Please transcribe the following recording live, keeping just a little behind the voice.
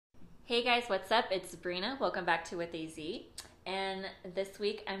Hey guys, what's up? It's Sabrina. Welcome back to With AZ. And this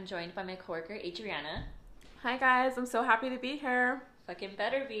week I'm joined by my coworker Adriana. Hi guys, I'm so happy to be here. Fucking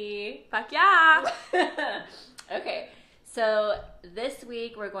better be. Fuck yeah! Okay, so this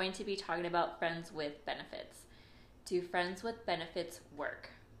week we're going to be talking about friends with benefits. Do friends with benefits work?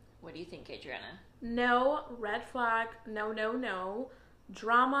 What do you think, Adriana? No, red flag, no, no, no.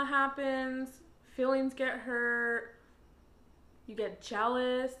 Drama happens, feelings get hurt, you get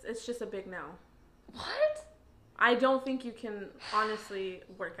jealous. It's just a big no. What? I don't think you can honestly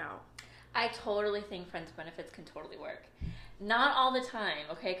work out. I totally think friends with benefits can totally work. Not all the time,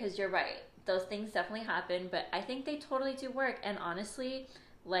 okay? Because you're right. Those things definitely happen, but I think they totally do work. And honestly,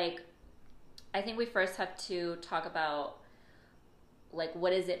 I think we first have to talk about, what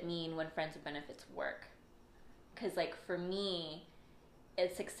does it mean when friends with benefits work? Because, for me,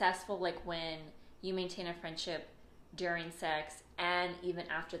 it's successful, when you maintain a friendship during sex and even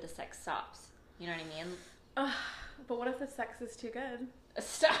after the sex stops. You know what I mean? But what if the sex is too good?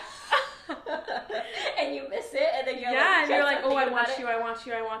 Stop. And you miss it, and then you're and you're like, oh, I want want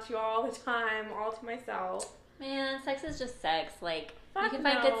you all the time, all to myself. Man, sex is just sex. You Fuck can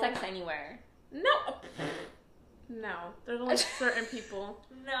find no. good sex anywhere. No, there's only certain people.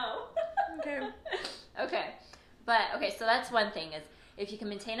 No. Okay. Okay, so that's one thing is if you can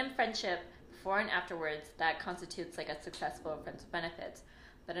maintain a friendship before and afterwards, that constitutes a successful friends with benefits.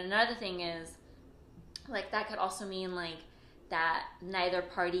 But another thing is that could also mean that neither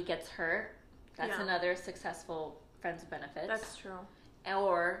party gets hurt. That's another successful friends with benefits. That's true.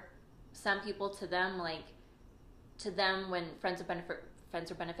 Or some people, to them when friends with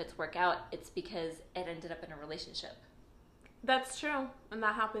benefits work out, it's because it ended up in a relationship. That's true, and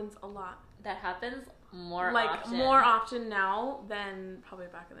that happens a lot. That happens more often now than probably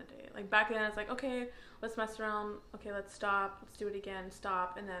back in the day. Back then, it's okay, let's mess around. Okay, let's stop. Let's do it again.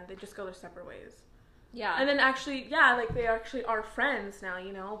 Stop, and then they just go their separate ways. Yeah. And then actually, they actually are friends now,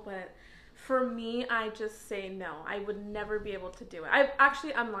 But for me, I just say no. I would never be able to do it.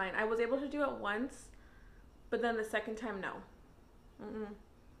 I'm lying. I was able to do it once, but then the second time, no. Mm-mm.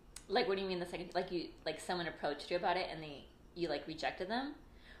 What do you mean the second? Someone approached you about it and you rejected them,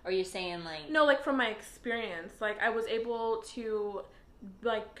 or you're saying No, from my experience, I was able to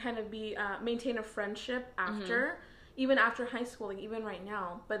kind of be maintain a friendship after, even after high school, even right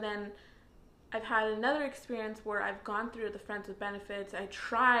now. But then I've had another experience where I've gone through the friends with benefits. I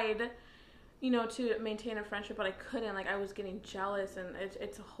tried, to maintain a friendship, but I couldn't. I was getting jealous, and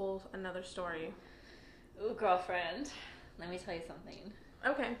it's a whole another story. Ooh, girlfriend, let me tell you something.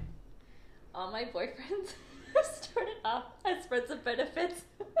 Okay. All my boyfriends started off as friends with benefits.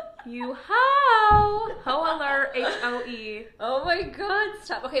 You hoe! Hoe alert, Hoe. Oh my god,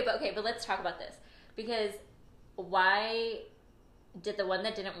 stop. Okay, but let's talk about this. Because why did the one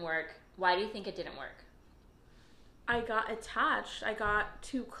that didn't work, why do you think it didn't work? I got attached. I got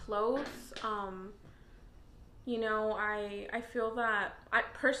too close. I feel that I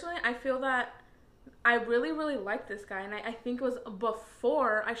feel that I really, really like this guy, and I think it was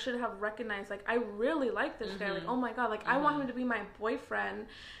before I should have recognized, I really like this guy, oh my god, I want him to be my boyfriend,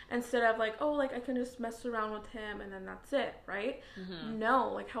 instead of, I can just mess around with him, and then that's it, right?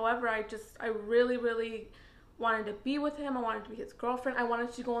 No, however, I really, really wanted to be with him. I wanted to be his girlfriend. I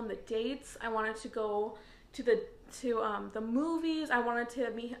wanted to go on the dates. I wanted to go to the movies. I wanted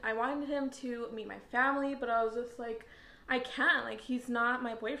him to meet my family, but I was just I can't, he's not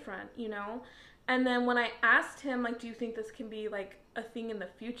my boyfriend, And then when I asked him, do you think this can be, a thing in the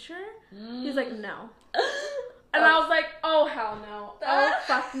future? He's like, no. And I was like, oh, hell no. Oh,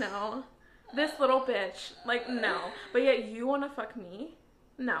 fuck no. This little bitch. No. But yet you want to fuck me?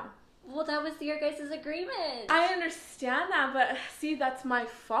 No. Well, that was your guys' agreement. I understand that, but see, that's my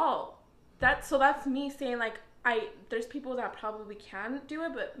fault. That's me saying, there's people that probably can do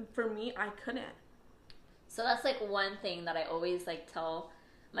it, but for me, I couldn't. So that's, one thing that I always, tell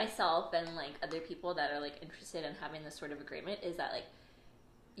myself and other people that are interested in having this sort of agreement is that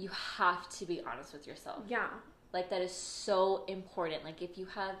you have to be honest with yourself. Yeah. That is so important. If you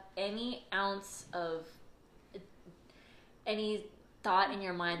have any ounce of any thought in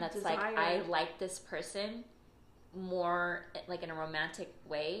your mind that's desire. I like this person more in a romantic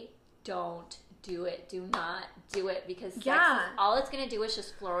way, don't do it. Do not do it, because sex all it's going to do is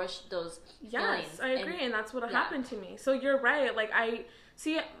just flourish those feelings. Yes, I agree, and that's what happened to me. So you're right.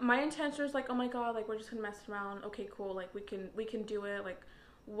 See, my intention was oh my god, we're just gonna mess around. Okay, cool. We can do it.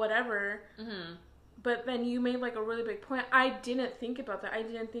 Whatever. Mm-hmm. But then you made a really big point. I didn't think about that. I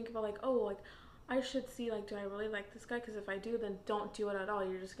didn't think about I should see do I really like this guy? Because if I do, then don't do it at all.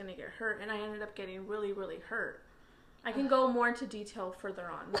 You're just gonna get hurt. And I ended up getting really, really hurt. I can go more into detail further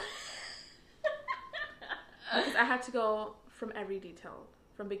on. because I had to go from every detail,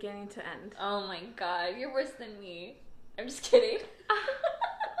 from beginning to end. Oh my god, you're worse than me. I'm just kidding.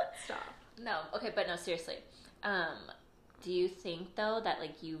 Stop. No, okay, but no, seriously. Do you think though that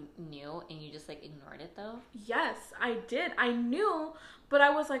like you knew and you just like ignored it though? Yes, I did. I knew, but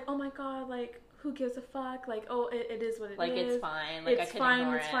I was like, oh my god, like who gives a fuck? Like, oh, it is what it like, is. Like it's fine. Like it's I can fine.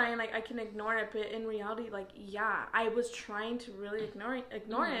 ignore It's it. fine. Like I can ignore it, but in reality, like yeah, I was trying to really ignore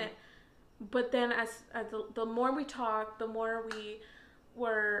it. But then as the more we talked, the more we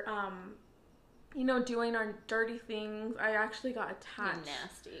were doing our dirty things, I actually got attached. You're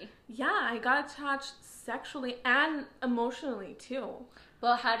nasty. Yeah, I got attached sexually and emotionally too.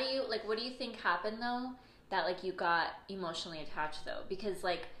 Well, how do you what do you think happened though that like you got emotionally attached though? Because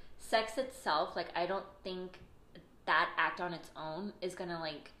like sex itself, like I don't think that act on its own is gonna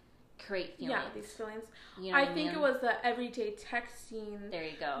like create feelings. Yeah, these feelings. You know I think it was the everyday texting. There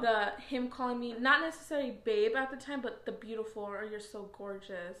you go. Him calling me, not necessarily babe at the time, but the beautiful, or you're so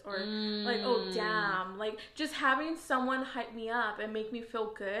gorgeous, or like, oh damn. Like just having someone hype me up and make me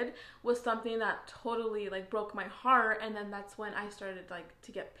feel good was something that totally like broke my heart, and then that's when I started like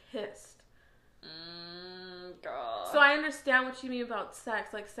to get pissed. Girl. So I understand what you mean about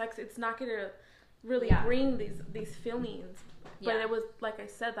sex. Like sex, it's not gonna really bring these feelings. But it was, like I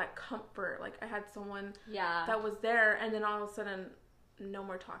said, that comfort. Like, I had someone that was there, and then all of a sudden, no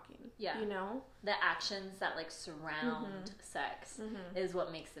more talking. Yeah. You know? The actions that, like, surround sex is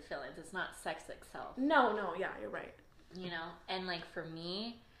what makes the feelings. It's not sex itself. No, yeah, you're right. You know? And, like, for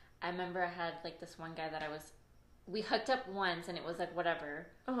me, I remember I had, like, this one guy that we hooked up once, and it was, like, whatever.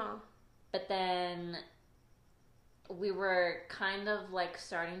 Uh-huh. But then we were kind of like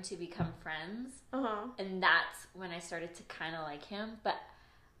starting to become friends, and that's when I started to kind of like him. But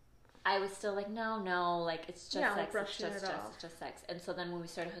I was still like, no, like it's just sex, it's just sex. And so then when we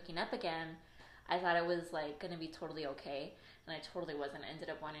started hooking up again, I thought it was like gonna be totally okay, and I totally wasn't. I ended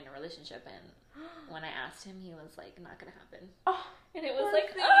up wanting a relationship, and when I asked him, he was like, not gonna happen. Oh, and it was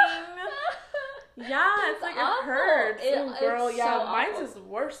like, yeah, it's like awful. It hurts. Girl, it's yeah, so mine's awful. is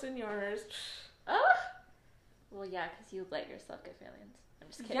worse than yours. Well, yeah, because you let yourself get feelings. I'm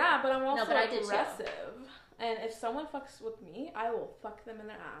just kidding. Yeah, but I'm also aggressive. And if someone fucks with me, I will fuck them in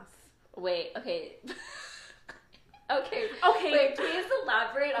their ass. Wait, okay. Okay. Wait, please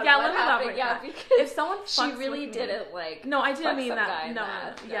elaborate on what happened. Elaborate. Yeah, because if someone fucks she really with didn't me, like. No, I didn't fuck mean some that. guy in No.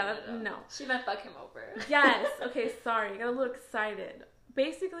 the ass. No. She meant fuck him over. Yes. Okay. Sorry. I got a little excited.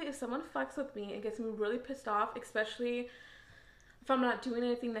 Basically, if someone fucks with me, it gets me really pissed off, especially if I'm not doing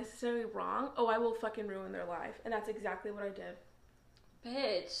anything necessarily wrong. Oh, I will fucking ruin their life. And that's exactly what I did.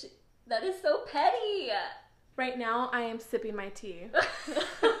 Bitch, that is so petty. Right now, I am sipping my tea.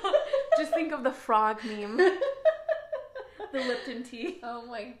 Just think of the frog meme. The Lipton tea. Oh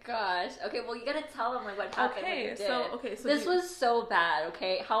my gosh. Okay, well, you gotta tell them like what happened. Okay, so this was so bad.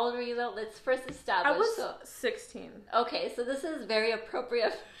 Okay, how old were you though? Let's first establish. I was 16. Okay, so this is very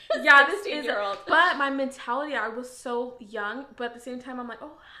appropriate. Yeah, this is. Year-old. But my mentality, I was so young, but at the same time, I'm like,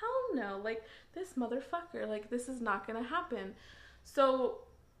 oh hell no, like this motherfucker, like this is not gonna happen. So,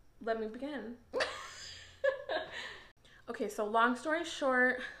 let me begin. Okay, so long story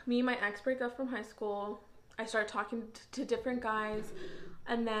short, me and my ex break up from high school. I started talking to different guys,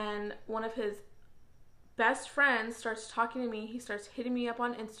 and then one of his best friends starts talking to me. He starts hitting me up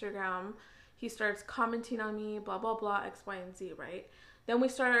on Instagram. He starts commenting on me, blah, blah, blah, X, Y, and Z, right? Then we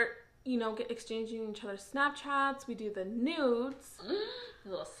start, exchanging each other's Snapchats. We do the nudes.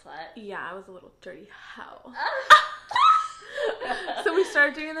 You little slut. Yeah, I was a little dirty hoe. So we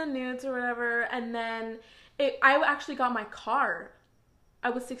started doing the nudes or whatever, and then I actually got my car. I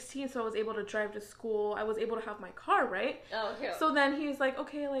was 16, so I was able to drive to school. I was able to have my car, right? Oh, okay. So then he was like,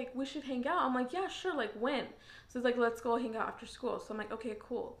 okay, like, we should hang out. I'm like, yeah, sure, like, when? So he's like, let's go hang out after school. So I'm like, okay,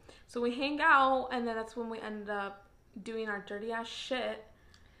 cool. So we hang out, and then that's when we ended up doing our dirty-ass shit.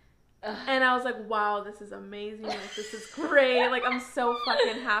 Ugh. And I was like, wow, this is amazing. Like, this is great. Like, I'm so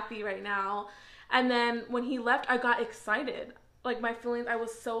fucking happy right now. And then when he left, I got excited. Like, my feelings, I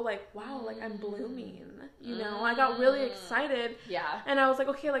was so like, wow, like, I'm blooming, I got really excited. Yeah. And I was like,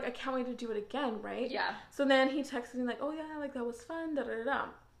 okay, like, I can't wait to do it again, right? Yeah. So then he texted me, like, oh, yeah, like, that was fun, da-da-da-da.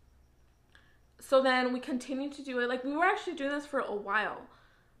 So then we continued to do it. Like, we were actually doing this for a while.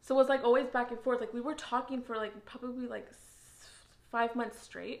 So it was, like, always back and forth. Like, we were talking for, like, probably, like, 5 months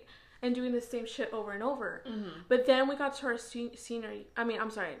straight and doing the same shit over and over. Mm-hmm. But then we got to our senior,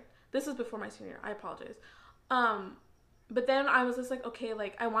 I'm sorry. This was before my senior. I apologize. But then I was just like, okay,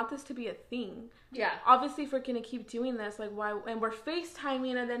 like, I want this to be a thing. Yeah. Obviously, if we're going to keep doing this, like, why? And we're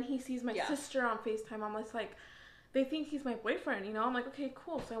FaceTiming, and then he sees my sister on FaceTime. I'm just like, they think he's my boyfriend, I'm like, okay,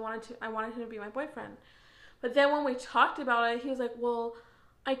 cool. So I wanted him to be my boyfriend. But then when we talked about it, he was like, well,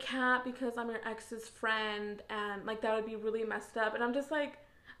 I can't because I'm your ex's friend, and like that would be really messed up. And I'm just like,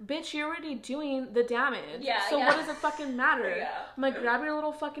 bitch, you're already doing the damage. Yeah. So what does it fucking matter? Yeah. I'm like, grab your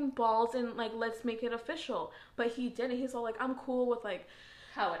little fucking balls and like let's make it official. But he didn't. He's all like, I'm cool with like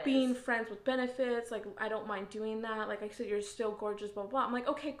how it being is. friends with benefits. Like I don't mind doing that. Like I said, you're still gorgeous, blah blah. I'm like,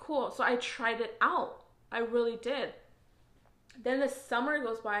 okay, cool. So I tried it out. I really did. Then the summer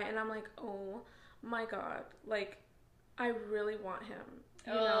goes by and I'm like, oh my God, like I really want him.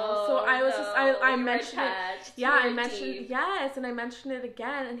 You know, so I was just I mentioned it. Yeah, I mentioned yes, and I mentioned it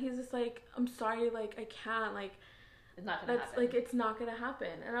again, and he's just like, I'm sorry, like I can't, like it's not gonna happen. Like it's not gonna happen.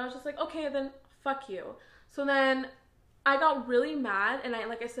 And I was just like, okay, then fuck you. So then I got really mad, and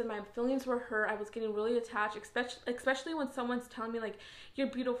like I said, my feelings were hurt. I was getting really attached, especially when someone's telling me like, you're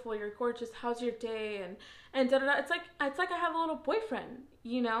beautiful, you're gorgeous, how's your day, and da da da. It's like I have a little boyfriend,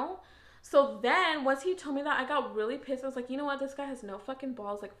 you know. So then, once he told me that, I got really pissed. I was like, you know what? This guy has no fucking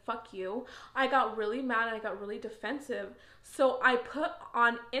balls. Like, fuck you. I got really mad and I got really defensive. So I put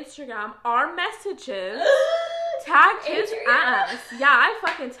on Instagram our messages, tagged his ass. Yeah, I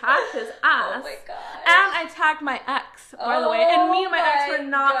fucking tagged his ass. Oh my God. And I tagged my ex, by the way. And me and my ex were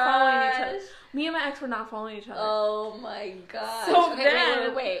not following each other. Me and my ex were not following each other. Oh my God. So okay,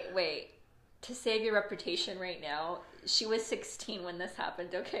 then, wait. To save your reputation right now, she was 16 when this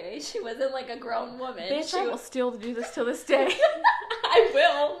happened, okay? She wasn't like a grown woman. Bitch, I will still do this till this day. I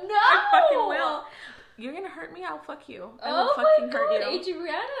will. No! I fucking will. You're gonna hurt me, I'll fuck you. I will fucking hurt you.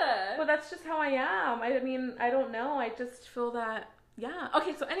 Adriana. But that's just how I am. I mean, I don't know. I just feel that, yeah.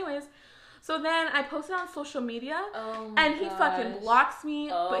 Okay, so anyways, so then I posted on social media, and he fucking blocks me.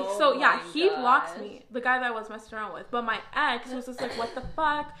 But so yeah, he blocks me, the guy that I was messing around with. But my ex was just like, what the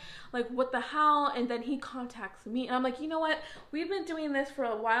fuck? Like, what the hell? And then he contacts me, and I'm like, you know what? We've been doing this for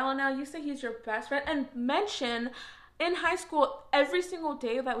a while now. You say he's your best friend, and mention in high school every single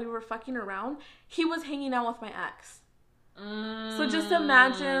day that we were fucking around, he was hanging out with my ex. So just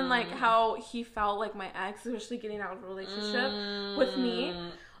imagine like how he felt like my ex, especially getting out of a relationship with me.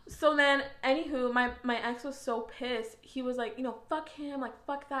 So then, anywho, my ex was so pissed. He was like, you know, fuck him, like,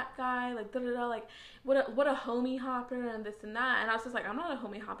 fuck that guy, like, da-da-da, like, what a homie hopper, and this and that. And I was just like, I'm not a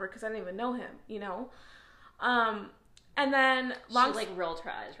homie hopper, because I didn't even know him, you know? And then, she, like, rolled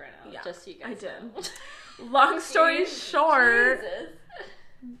her eyes right now, just so you guys know. I did. Long story short,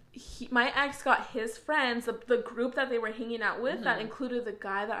 my ex got his friends, the group that they were hanging out with, that included the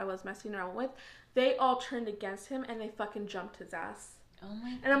guy that I was messing around with, they all turned against him, and they fucking jumped his ass. Oh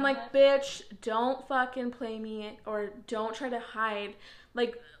my God. And I'm like, bitch, don't fucking play me or don't try to hide.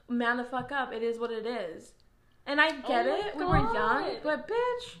 Like, man the fuck up. It is what it is. And I get it. We were young. But,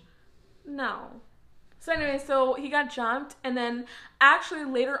 bitch, no. So, anyway, so he got jumped. And then, actually,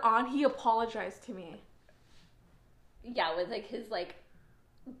 later on, he apologized to me. Yeah, with, like, his, like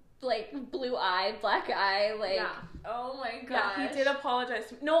blue eye, black eye. Like, yeah. Oh, my God. Yeah, he did apologize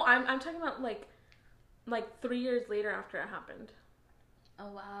to me. No, I'm talking about, like 3 years later after it happened.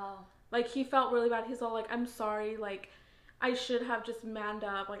 Oh, wow. Like, he felt really bad. He's all like, I'm sorry, like, I should have just manned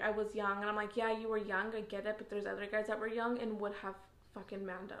up. Like, I was young. And I'm like, yeah, you were young. I get it. But there's other guys that were young and would have fucking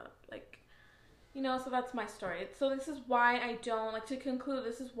manned up. Like, you know, so that's my story. So this is why I don't, like, to conclude,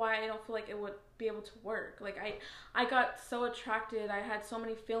 this is why I don't feel like it would be able to work. Like, I got so attracted. I had so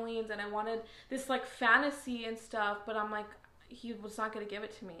many feelings. And I wanted this, like, fantasy and stuff. But I'm like, he was not going to give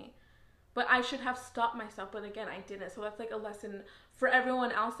it to me. But I should have stopped myself. But again, I didn't. So that's, like, a lesson for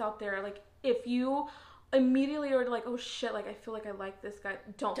everyone else out there. Like, if you immediately are like, oh shit, like, I feel like I like this guy,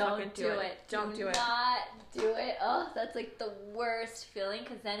 don't fucking do it. Don't do it. Do not do it. Oh, that's, like, the worst feeling.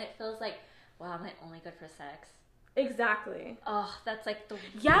 Because then it feels like, wow, am I only good for sex? Exactly. Oh, that's, like, the worst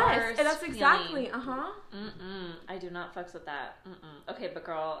Yes, and that's exactly, feeling. I do not fucks with that. Okay, but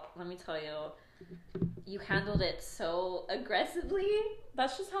girl, let me tell you, you handled it so aggressively.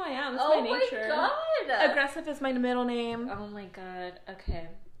 That's just how I am. That's my nature. Oh my God. Aggressive is my middle name. Oh my God. Okay.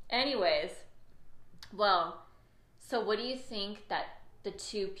 Anyways, well, so what do you think that the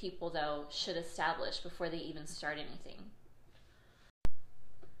two people, though, should establish before they even start anything?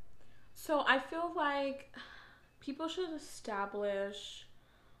 So I feel like people should establish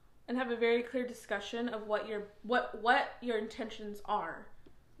and have a very clear discussion of what your intentions are.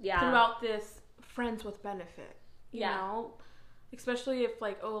 Yeah. Throughout this friends with benefit. You know? Especially if,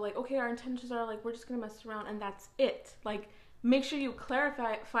 like, okay, our intentions are, like, we're just gonna mess around and that's it. Like, make sure you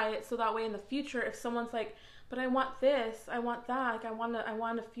clarify it so that way in the future, if someone's like, but I want this, I want that, like, I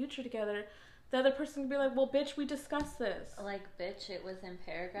want a future together, the other person can be like, well, bitch, we discussed this. Like, bitch, it was in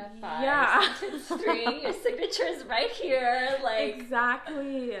paragraph 5. Yeah. Sentence 3. Your signature is right here. Like,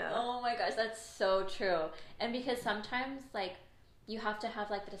 exactly. Oh my gosh, that's so true. And because sometimes, like, you have to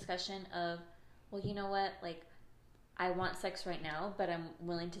have, like, the discussion of, well, you know what? Like, I want sex right now, but I'm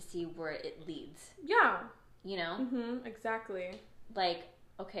willing to see where it leads. Yeah. You know? Mm-hmm. Exactly. Like,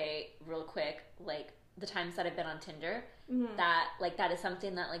 okay, real quick, like, the times that I've been on Tinder, mm-hmm. that is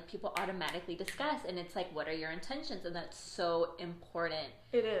something that, like, people automatically discuss, and it's like, what are your intentions? And that's so important.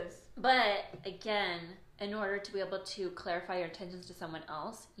 It is. But again, in order to be able to clarify your intentions to someone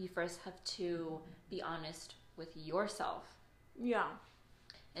else, you first have to be honest with yourself. Yeah.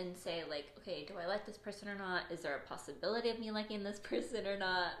 And say, like, okay, do I like this person or not? Is there a possibility of me liking this person or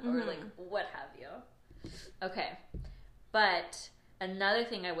not? mm-hmm. Or, like, what have you? Okay. But another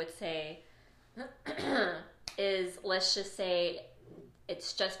thing I would say is, let's just say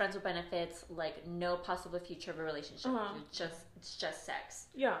it's just friends with benefits, like, no possible future of a relationship. Uh-huh. It's just sex.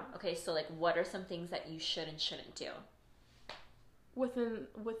 Yeah. Okay, so, like, what are some things that you should and shouldn't do? Within,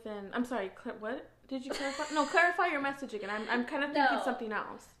 I'm sorry, what? Did you clarify? No, clarify your message again. I'm kind of thinking something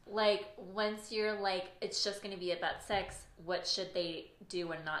else. Like, once you're, like, it's just going to be about sex, what should they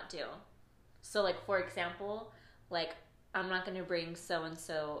do and not do? So, like, for example, like, I'm not going to bring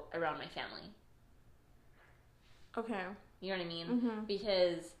so-and-so around my family. Okay. You know what I mean? Mm-hmm.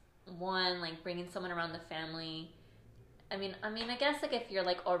 Because, one, like, bringing someone around the family, I mean, I guess, like, if you're,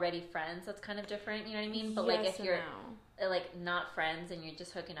 like, already friends, that's kind of different, you know what I mean? But, yes, like, if you're, no. like, not friends and you're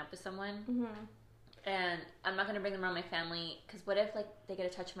just hooking up with someone, mm-hmm. and I'm not going to bring them around my family, because what if, like, they get a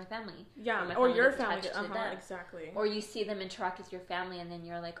touch of my family? Yeah, or your family. Exactly. Or you see them interact with your family, and then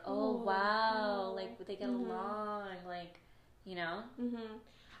you're like, oh, wow, like, they get mm-hmm. along, like, you know? Mm-hmm.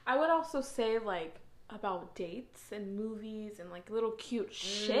 I would also say, like, about dates and movies and, like, little cute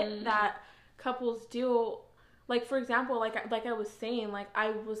shit that couples do. Like, for example, like I was saying, like,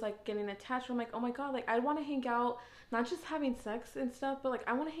 I was, like, getting attached. I'm like, oh my god, like, I want to hang out, not just having sex and stuff, but, like,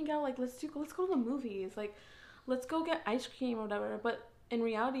 I want to hang out, like, let's go to the movies, like, let's go get ice cream or whatever. But in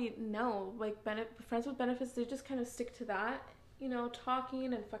reality, no, like, friends with benefits, they just kind of stick to that, you know,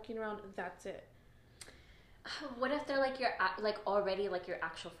 talking and fucking around. That's it. What if they're, like, your, like, already, like, your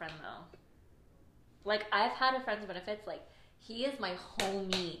actual friend, though? Like, I've had a friends with benefits, like, he is my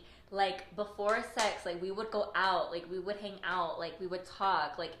homie. Like, before sex, like, we would go out, like, we would hang out, like, we would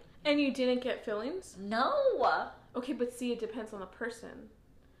talk, like. And you didn't get feelings? No. Okay, but see, it depends on the person.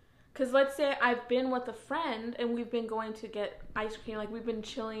 Because let's say I've been with a friend and we've been going to get ice cream, like, we've been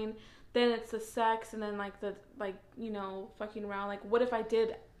chilling, then it's the sex, and then, like, you know, fucking around. Like, what if I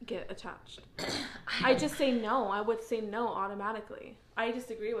did get attached? I just say no. I would say no automatically. I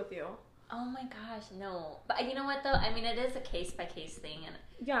disagree with you. Oh my gosh, no. But you know what, though? I mean, it is a case-by-case thing. And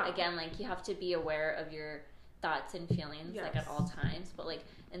yeah, again, like, you have to be aware of your thoughts and feelings, yes. like, at all times. But, like,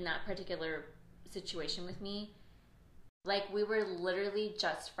 in that particular situation with me, like, we were literally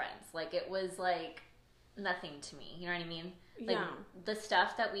just friends. Like, it was, like, nothing to me. You know what I mean? Like, yeah. The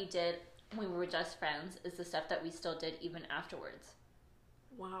stuff that we did when we were just friends is the stuff that we still did even afterwards.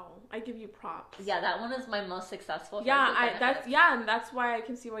 Wow, I give you props. Yeah, that one is my most successful. Yeah, and that's why I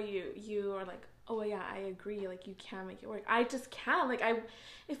can see why you are like, oh yeah, I agree. Like, you can make it work. I just can't. Like, I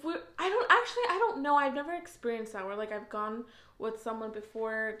don't know. I've never experienced that where, like, I've gone with someone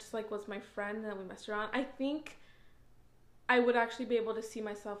before, just, like, was my friend, and then we messed around. I think I would actually be able to see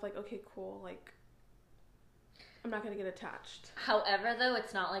myself like, okay, cool, like, I'm not gonna get attached. However, though,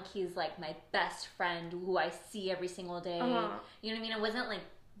 it's not like he's, like, my best friend who I see every single day. Uh-huh. You know what I mean? It wasn't like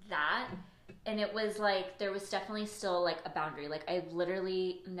that. And it was, like, there was definitely still, like, a boundary. Like, I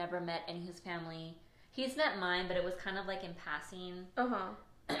literally never met any of his family. He's met mine, but it was kind of, like, in passing. Uh-huh.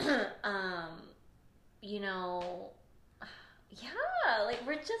 You know, yeah, like,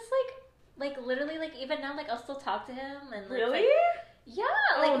 we're just, like, literally, like, even now, like, I'll still talk to him. And like, really? Like, yeah,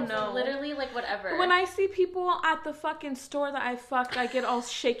 like, oh, it's no. literally, like, whatever. When I see people at the fucking store that I fucked, I get all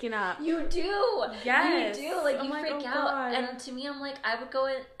shaken up. You do. Yes. You do. Like, I'm you like, freak oh, out. God. And to me, I'm like, I would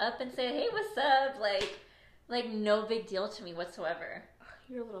go up and say, hey, what's up? Like, no big deal to me whatsoever.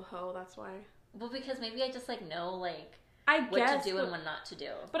 You're a little hoe, that's why. Well, because maybe I just, like, know, like, I what guess, to do and what not to do.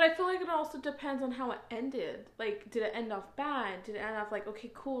 But I feel like it also depends on how it ended. Like, did it end off bad? Did it end off, like,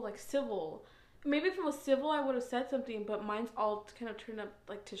 okay, cool, like, civil? Maybe if it was civil, I would have said something, but mine's all kind of turned up,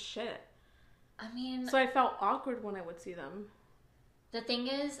 like, to shit. I mean... So I felt awkward when I would see them. The thing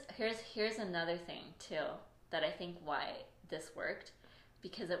is, here's another thing, too, that I think why this worked.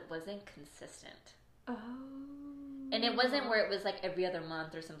 Because it wasn't consistent. Oh. And it wasn't where it was, like, every other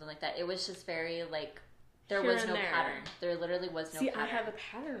month or something like that. It was just very, like, there was no pattern. There literally was no pattern. See, I have a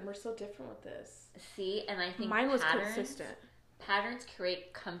pattern. We're so different with this. See, and I think mine was consistent. Patterns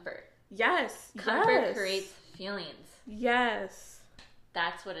create comfort. Yes. Comfort creates feelings. Yes.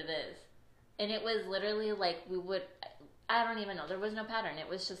 That's what it is. And it was literally like I don't even know. There was no pattern. It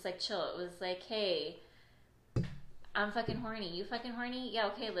was just like chill. It was like, hey, I'm fucking horny. You fucking horny? Yeah,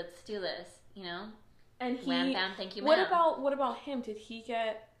 okay, let's do this. You know? And wham, bam, thank you, ma'am. What about him? Did he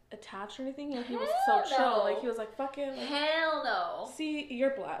get attached or anything? He was so chill. Like, he was like, fuck it. Like, hell no. See,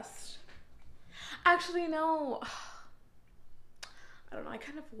 you're blessed. Actually, no. I don't know. I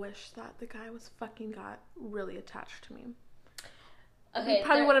kind of wish that the guy got really attached to me. Okay. He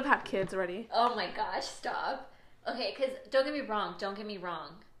probably would have had kids already. Oh my gosh, stop. Okay, because don't get me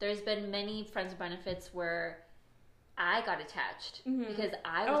wrong. There's been many friends with benefits where I got attached because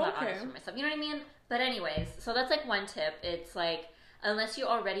I was not honest with myself. You know what I mean? But anyways, so that's like one tip. It's like, unless you're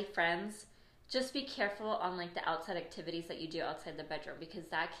already friends, just be careful on like the outside activities that you do outside the bedroom, because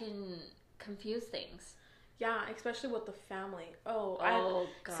that can confuse things. Yeah, especially with the family. Gosh.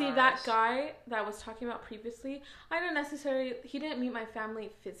 See, that guy that I was talking about previously, he didn't meet my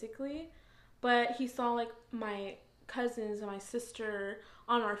family physically, but he saw like my cousins and my sister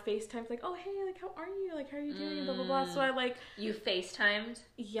on our FaceTimes, like, oh, hey, like, how are you? Like, how are you doing? Blah, blah, blah. So I like... You FaceTimed?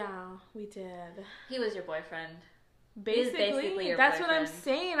 Yeah, we did. He was your boyfriend. Basically your that's boyfriend. What I'm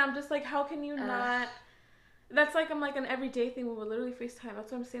saying. I'm just like, how can you not... That's like, I'm like an everyday thing when we literally FaceTime.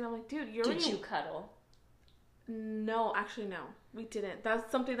 That's what I'm saying. I'm like, dude, Did you cuddle? No, actually, no. We didn't.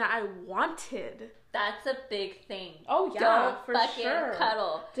 That's something that I wanted. That's a big thing. Oh, yeah, don't for fucking sure.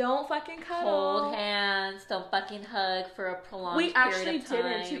 Cuddle. Don't fucking cuddle. Hold hands. Don't fucking hug for a prolonged period of time. We actually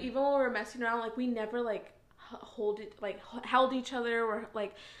didn't, too. Even when we were messing around, like, we never, like, held each other or,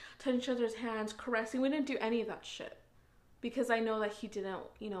 like, touched each other's hands, caressing. We didn't do any of that shit. Because I know that he didn't,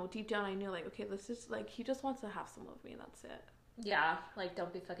 you know, deep down I knew, like, okay, this is, like, he just wants to have some of me, that's it. Yeah, like,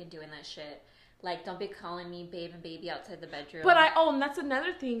 don't be fucking doing that shit. Like, don't be calling me babe and baby outside the bedroom. But and that's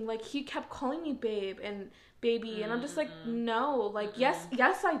another thing. Like, he kept calling me babe and baby, and I'm just like, no. Like, yes,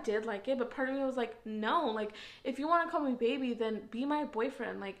 I did like it, but part of me was like, no. Like, if you want to call me baby, then be my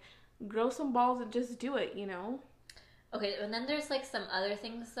boyfriend. Like, grow some balls and just do it, you know? Okay, and then there's, like, some other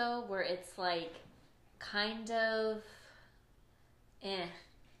things, though, where it's, like, kind of,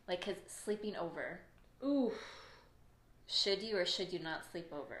 like, 'cause sleeping over. Ooh. Should you or should you not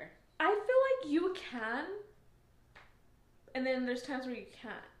sleep over? I feel like you can, and then there's times where you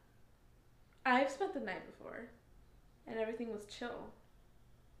can't. I've spent the night before, and everything was chill.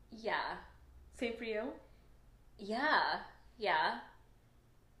 Yeah. Same for you? Yeah.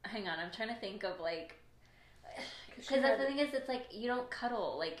 Hang on, I'm trying to think of, like... Because the thing is, it's like, you don't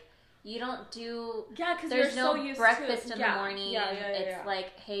cuddle. Like, you don't do... Yeah, because there's no so breakfast in the morning. It's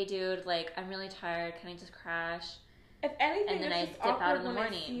like, hey, dude, like, I'm really tired. Can I just crash? If anything, and then it's I dip out in the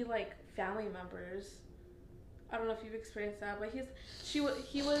morning. I see, like, family members. I don't know if you've experienced that, but he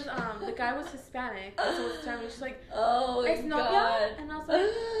was the guy was Hispanic, and so was Spanish. She's like, oh my God. And I was like,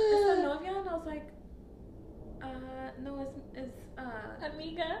 is the novia? And I was like, no, it's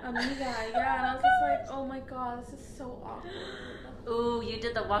amiga. Yeah, and I was just like, oh my God, this is so awkward. Ooh, you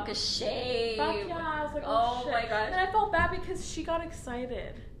did the walk of shame. Fuck yeah, I was like, oh shit. My gosh. And I felt bad because she got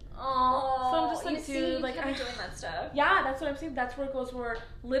excited. Oh, so I'm just like, dude, like, I'm doing that stuff. Yeah, that's what I'm saying. That's where it goes. Where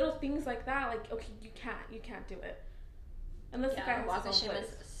little things like that, like, okay, you can't do it. Unless the guy has walk of shame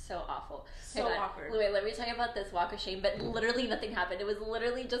is so awful. So awkward. Wait, let me tell you about this walk of shame. But literally nothing happened. It was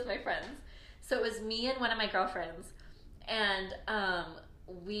literally just my friends. So it was me and one of my girlfriends, and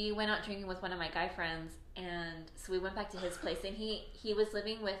we went out drinking with one of my guy friends, and so we went back to his place, and he was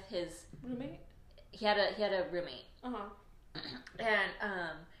living with his roommate. He had a roommate. And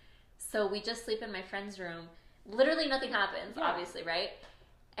so we just sleep in my friend's room. Literally nothing happens, obviously, right?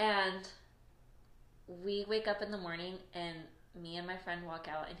 And we wake up in the morning, and me and my friend walk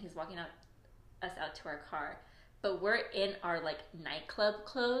out, and he's walking us out to our car. But we're in our, like, nightclub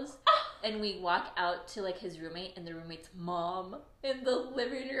clothes, and we walk out to, like, his roommate and the roommate's mom in the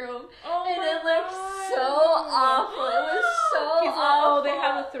living room. Oh, and it looked so awful. It was so awful. Oh, they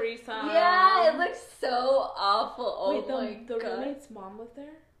have a threesome. Yeah, it looked so awful. Oh, wait, my God. The roommate's mom lived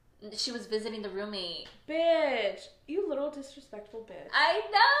there? She was visiting the roommate. Bitch. You little disrespectful bitch. I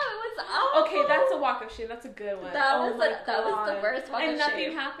know. It was awful. Okay, that's a walk of shame. That's a good one. That was the worst walk of shame. And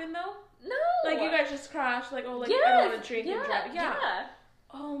nothing happened, though? No. Like, you guys just crashed, like, oh, like, I don't want to drink and drive. Yeah.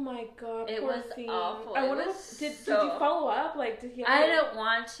 Oh, my God. It poor was thing. awful. I wonder, did you follow up? Like, did he... I don't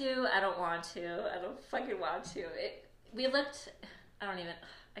want to. I don't fucking want to.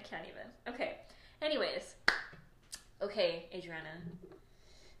 I can't even. Okay. Anyways. Okay, Adriana.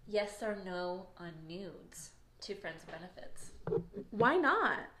 yes or no on nudes to friends with benefits? Why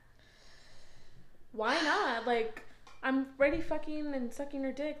not? Why not? Like, I'm already fucking and sucking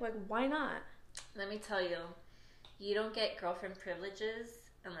your dick. Like, why not? Let me tell you, you don't get girlfriend privileges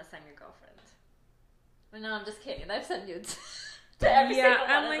unless I'm your girlfriend. No, I'm just kidding. I've sent nudes to every single one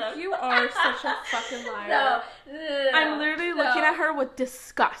I'm of like, them. you are such a fucking liar. No. I'm literally looking at her with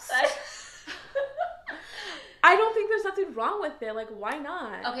disgust. I don't think there's nothing wrong with it. Like, why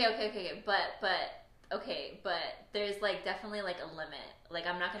not? Okay. But there's like definitely like a limit. Like,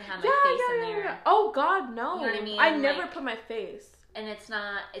 I'm not gonna have my face in there. Yeah. Oh God, no. You know what I mean? I never like, put my face. And it's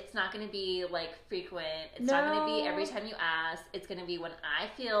not gonna be like frequent. It's not gonna be every time you ask. It's gonna be when I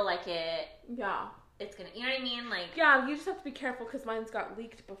feel like it. Yeah. It's gonna, you know what I mean? Like, yeah, you just have to be careful because mine's got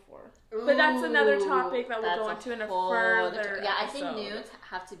leaked before. But that's another topic that we'll go into in a further yeah, I episode. think nudes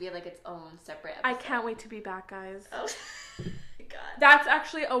have to be like its own separate episode. I can't wait to be back, guys. Oh, God. That's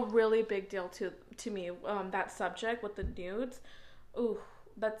actually a really big deal to me. That subject with the nudes. Ooh,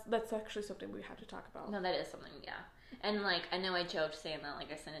 that's actually something we have to talk about. No, that is something, yeah. And like, I know I joked saying that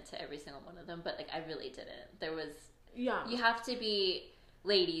like I sent it to every single one of them, but like I really didn't. There was, yeah. You have to be,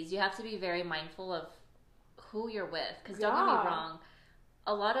 ladies, you have to be very mindful of who you're with. Because don't get me wrong,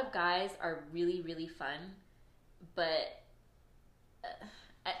 a lot of guys are really, really fun, but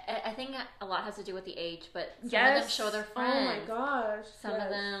I think a lot has to do with the age, but some of them show their friends. Oh my gosh. Some of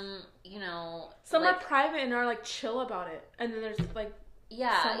them, you know. Some like, are private and are like chill about it. And then there's like,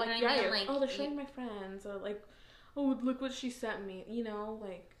 yeah, some, like, you know what I mean? like, oh, they're showing my friends. Or like, oh, look what she sent me. You know,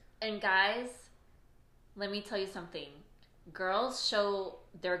 like. And guys, let me tell you something. Girls show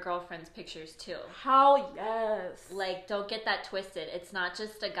their girlfriends pictures too. How yes. Like, don't get that twisted. It's not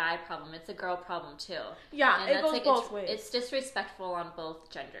just a guy problem. It's a girl problem too. Yeah, and it goes like, both ways. It's disrespectful on both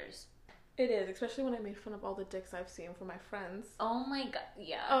genders. It is, especially when I made fun of all the dicks I've seen from my friends. Oh my God,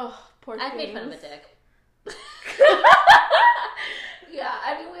 yeah. Oh, poor things. I've made fun of a dick. Yeah,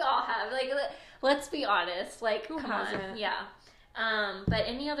 I mean, we all have. Like, let's be honest. Like, who come hasn't? on. Yeah. But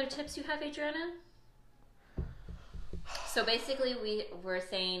any other tips you have, Adriana? So basically, we're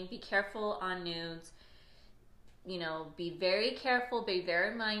saying be careful on nudes. You know, be very careful, be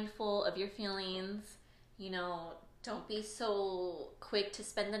very mindful of your feelings. You know, don't be so quick to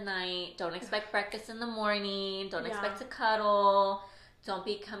spend the night. Don't expect breakfast in the morning. Don't expect to cuddle. Don't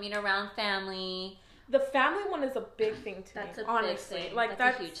be coming around family. The family one is a big thing to That's me, a honestly. big thing. Like,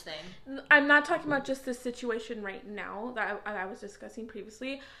 that's a huge thing. I'm not talking about just this situation right now that I was discussing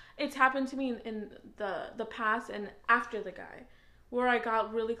previously. It's happened to me in the past and after the guy, where I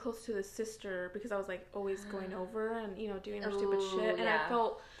got really close to the sister because I was like always going over and, you know, doing her stupid shit, and I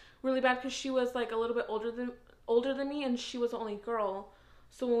felt really bad because she was like a little bit older than me and she was the only girl.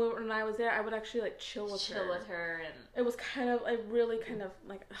 So when I was there, I would actually like chill with her, and it was kind of, I really kind of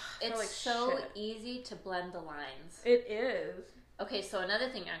like. It's like so shit. easy to blend the lines. It is. Okay, so another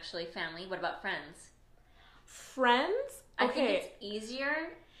thing, actually, family. What about friends? Friends? I think it's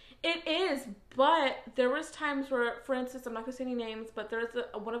easier. It is, but there was times where, for instance, I'm not gonna say any names, but there was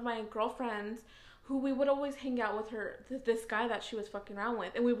one of my girlfriends who we would always hang out with her. This guy that she was fucking around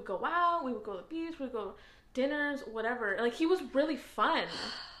with, and we would go out, we would go to the beach, we would go. Dinners, whatever. Like, he was really fun.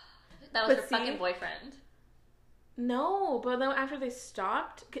 That was her fucking boyfriend. No, but then after they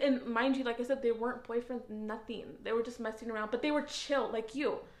stopped, and mind you, like I said, they weren't boyfriends, nothing. They were just messing around, but they were chill, like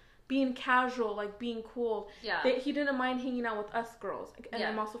you. Being casual, like being cool. Yeah. He didn't mind hanging out with us girls. And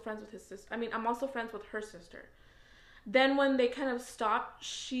I'm also friends with his sister. I mean, I'm also friends with her sister. Then when they kind of stopped,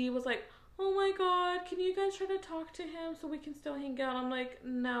 she was like, oh my God, can you guys try to talk to him so we can still hang out? I'm like,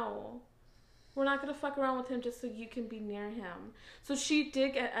 no. We're not going to fuck around with him just so you can be near him. So she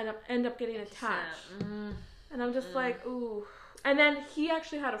did end up getting attached. And I'm just like, ooh. And then he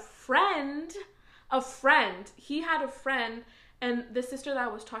actually had a friend. He had a friend. And the sister that I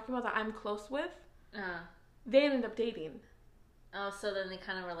was talking about that I'm close with, they ended up dating. Oh, so then they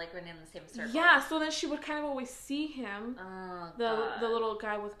kind of were like running in the same circle. Yeah, so then she would kind of always see him. Oh, the little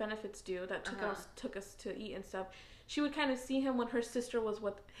guy with benefits dude that took us to eat and stuff. She would kind of see him when her sister was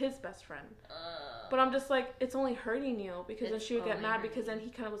with his best friend. But I'm just like, it's only hurting you because then she would get mad because then he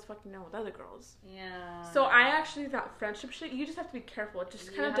kind of was fucking out with other girls. Yeah. So I actually, that friendship shit, you just have to be careful. It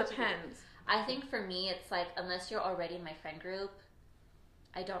just kind of depends. I think for me, it's like, unless you're already in my friend group,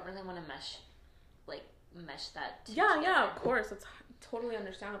 I don't really want to mesh that together. Yeah, of course. It's totally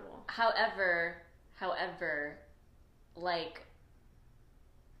understandable. However, like,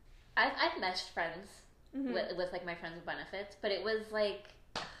 I've meshed friends. With like my friends with benefits, but it was like,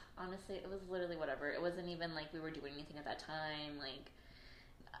 honestly, it was literally whatever. It wasn't even like we were doing anything at that time. Like,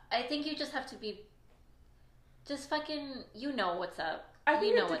 I think you just have to be just fucking, you know what's up. I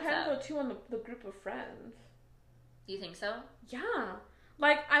think you know it depends what's up. though too on the group of friends. You think so? Yeah.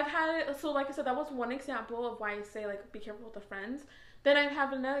 Like I've had so like I said, that was one example of why I say like be careful with the friends. Then I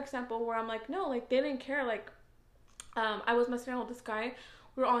have another example where I'm like, no, like they didn't care. Like I was messing around with this guy.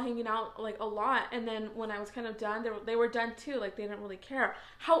 We were all hanging out like a lot, and then when I was kind of done, they were done too. Like they didn't really care.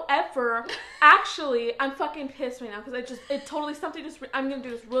 However, actually, I'm fucking pissed right now because it totally something just. I'm gonna do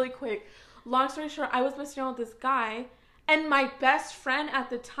this really quick. Long story short, I was messing around with this guy, and my best friend at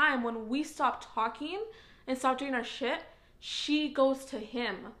the time, when we stopped talking and stopped doing our shit, she goes to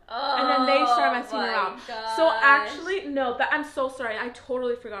him, and then they start messing around. Gosh. So actually, no, I'm so sorry. I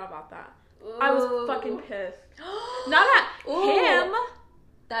totally forgot about that. Ooh. I was fucking pissed. Not at him.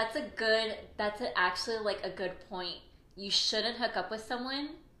 That's actually like a good point. You shouldn't hook up with someone.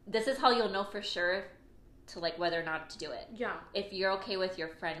 This is how you'll know for sure to like whether or not to do it. Yeah. If you're okay with your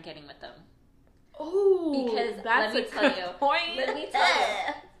friend getting with them. Oh, because that's let me tell you. Point. Let me tell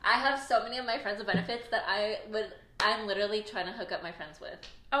you. I have so many of my friends with benefits that I'm literally trying to hook up my friends with.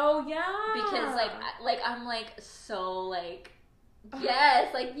 Oh yeah. Because like I'm like so like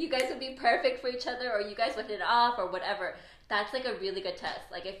yes, like you guys would be perfect for each other, or you guys would hit it off, or whatever. That's like a really good test.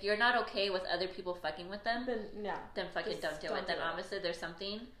 Like if you're not okay with other people fucking with them, then fucking don't do it. Then obviously there's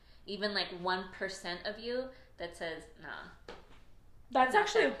something, even like 1% of you that says nah. That's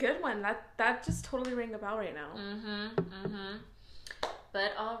actually a good one. That just totally rang a bell right now.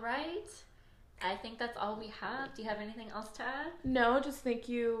 But all right. I think that's all we have. Do you have anything else to add? No, just thank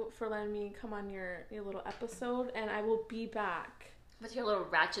you for letting me come on your little episode, and I will be back. With your little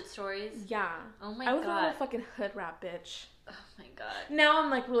ratchet stories? Yeah. Oh my god. I was a little fucking hood rat bitch. Oh my god. Now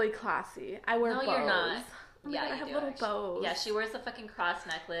I'm like really classy. I wear bows. No, you're not. Oh yeah, god, I have little bows. Yeah, she wears a fucking cross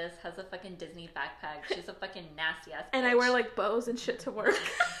necklace, has a fucking Disney backpack. She's a fucking nasty ass bitch. And I wear like bows and shit to work.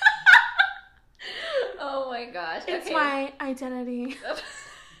 Oh my gosh. It's my identity.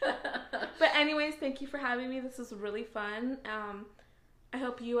 But anyways, thank you for having me. This was really fun. I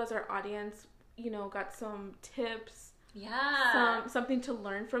hope you as our audience, got some tips. Yeah. Something to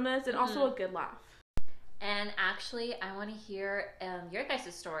learn from this, and also a good laugh. And actually, I want to hear your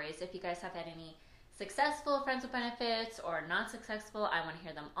guys' stories. If you guys have had any successful friends with benefits or not successful, I want to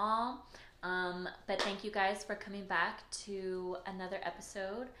hear them all. But thank you guys for coming back to another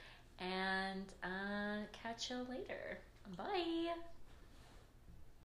episode, and catch you later. Bye.